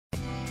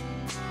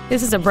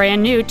This is a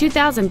brand new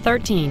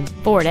 2013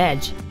 Ford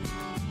Edge.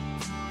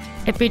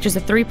 It features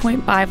a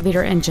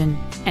 3.5-liter engine,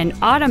 an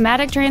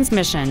automatic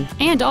transmission,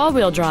 and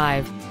all-wheel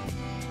drive.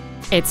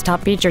 Its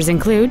top features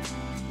include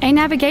a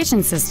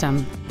navigation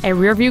system, a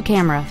rear-view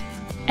camera,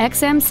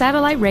 XM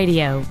satellite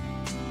radio,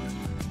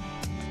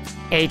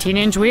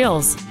 18-inch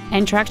wheels,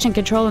 and traction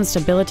control and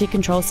stability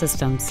control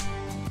systems.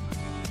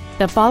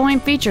 The following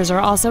features are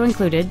also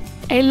included: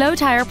 a low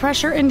tire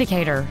pressure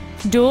indicator,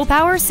 dual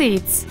power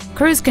seats,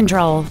 cruise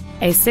control,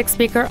 a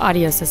 6-speaker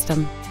audio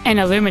system, an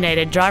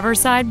illuminated driver's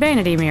side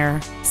vanity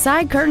mirror,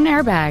 side curtain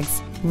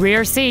airbags,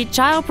 rear seat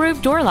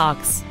child-proof door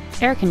locks,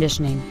 air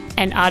conditioning,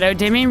 an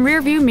auto-dimming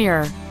rear-view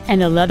mirror, and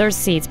the leather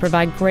seats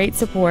provide great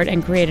support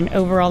and create an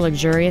overall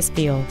luxurious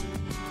feel.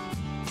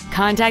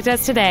 Contact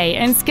us today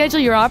and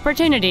schedule your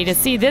opportunity to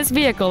see this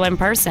vehicle in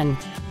person.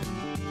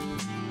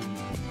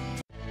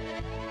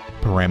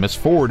 Paramus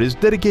Ford is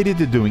dedicated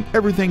to doing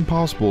everything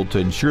possible to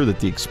ensure that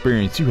the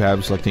experience you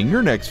have selecting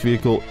your next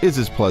vehicle is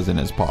as pleasant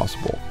as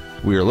possible.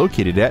 We are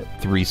located at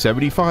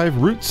 375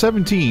 Route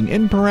 17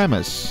 in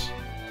Paramus.